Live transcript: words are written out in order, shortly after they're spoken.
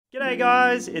G'day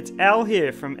guys, it's Al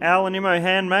here from Al and Imo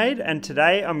Handmade, and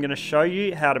today I'm going to show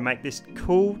you how to make this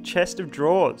cool chest of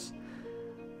drawers.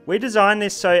 We designed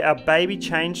this so our baby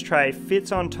change tray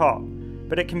fits on top,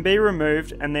 but it can be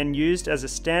removed and then used as a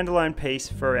standalone piece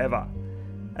forever.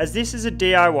 As this is a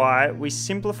DIY, we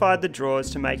simplified the drawers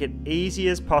to make it easy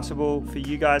as possible for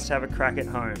you guys to have a crack at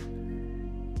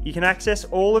home. You can access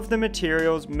all of the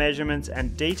materials, measurements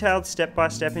and detailed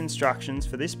step-by-step instructions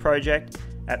for this project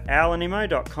at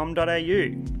alandimo.com.au.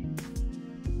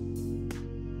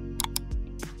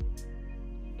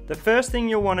 The first thing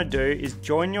you'll want to do is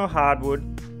join your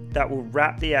hardwood that will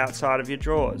wrap the outside of your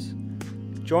drawers.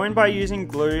 Join by using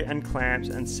glue and clamps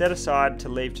and set aside to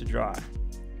leave to dry.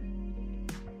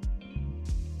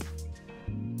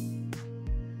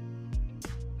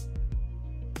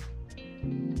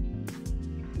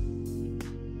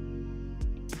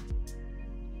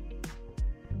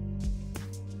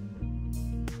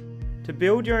 To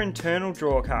build your internal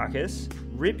drawer carcass,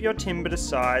 rip your timber to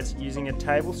size using a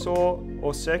table saw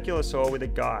or circular saw with a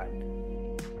guide.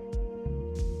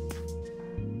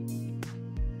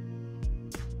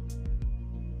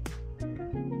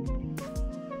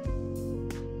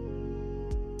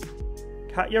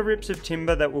 Cut your rips of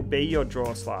timber that will be your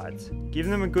drawer slides. Give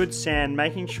them a good sand,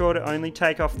 making sure to only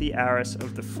take off the arris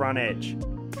of the front edge.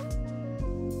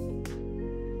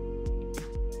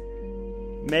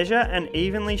 Measure and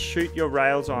evenly shoot your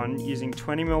rails on using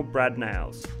 20mm brad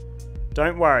nails.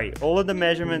 Don't worry, all of the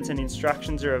measurements and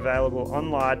instructions are available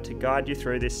online to guide you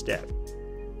through this step.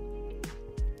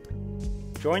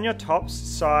 Join your tops,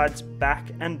 sides, back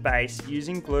and base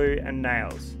using glue and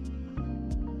nails.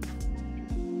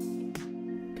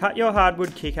 Cut your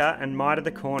hardwood kicker and miter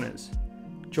the corners.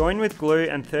 Join with glue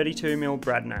and 32mm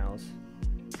brad nails.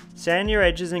 Sand your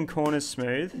edges and corners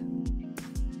smooth.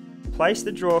 Place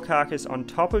the drawer carcass on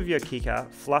top of your kicker,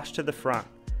 flush to the front.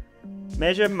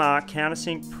 Measure, mark,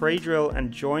 countersink, pre-drill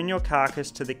and join your carcass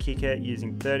to the kicker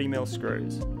using 30mm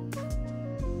screws.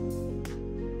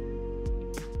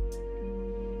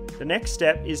 The next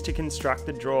step is to construct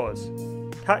the drawers.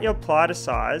 Cut your ply to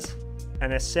size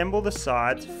and assemble the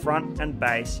sides, front and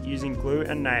base using glue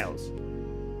and nails.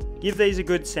 Give these a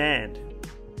good sand.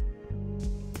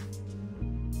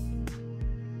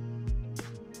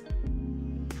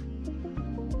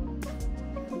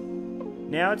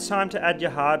 Now it's time to add your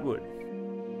hardwood.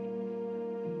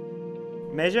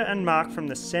 Measure and mark from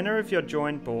the center of your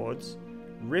joined boards,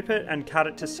 rip it and cut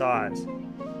it to size.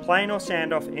 Plane or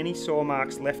sand off any saw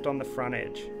marks left on the front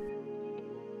edge.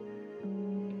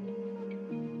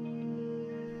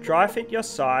 Dry fit your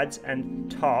sides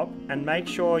and top and make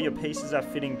sure your pieces are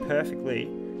fitting perfectly,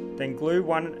 then glue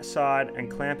one side and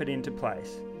clamp it into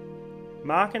place.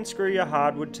 Mark and screw your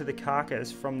hardwood to the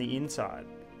carcass from the inside.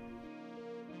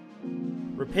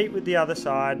 Repeat with the other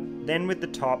side, then with the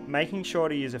top, making sure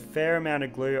to use a fair amount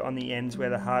of glue on the ends where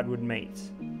the hardwood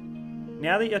meets.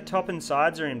 Now that your top and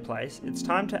sides are in place, it's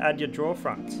time to add your drawer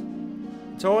fronts.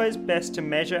 It's always best to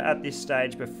measure at this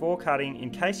stage before cutting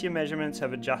in case your measurements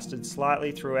have adjusted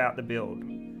slightly throughout the build.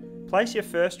 Place your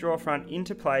first drawer front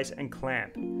into place and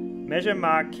clamp. Measure,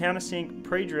 mark, countersink,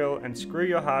 pre-drill and screw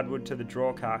your hardwood to the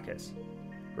drawer carcass.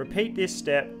 Repeat this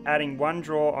step, adding one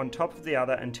drawer on top of the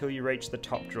other until you reach the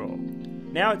top drawer.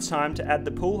 Now it's time to add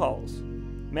the pull holes.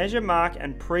 Measure, mark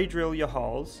and pre-drill your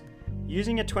holes.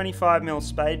 Using a 25mm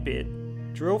spade bit,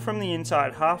 drill from the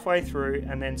inside halfway through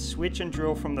and then switch and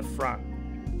drill from the front.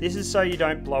 This is so you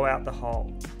don't blow out the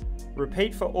hole.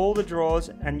 Repeat for all the drawers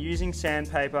and using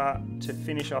sandpaper to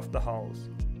finish off the holes.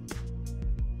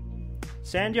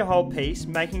 Sand your whole piece,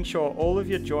 making sure all of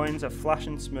your joins are flush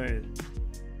and smooth.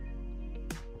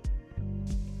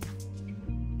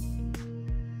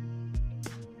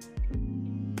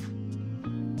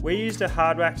 We used a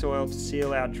hard wax oil to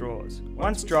seal our drawers.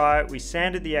 Once dry, we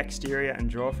sanded the exterior and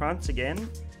drawer fronts again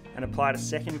and applied a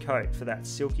second coat for that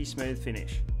silky smooth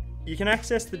finish. You can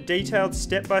access the detailed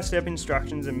step-by-step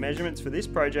instructions and measurements for this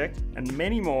project and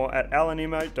many more at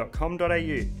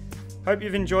alandimo.com.au. Hope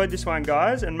you've enjoyed this one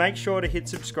guys, and make sure to hit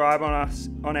subscribe on us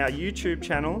on our YouTube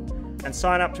channel and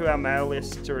sign up to our mail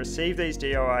list to receive these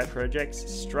DIY projects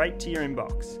straight to your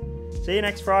inbox. See you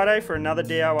next Friday for another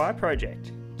DIY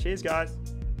project. Cheers guys.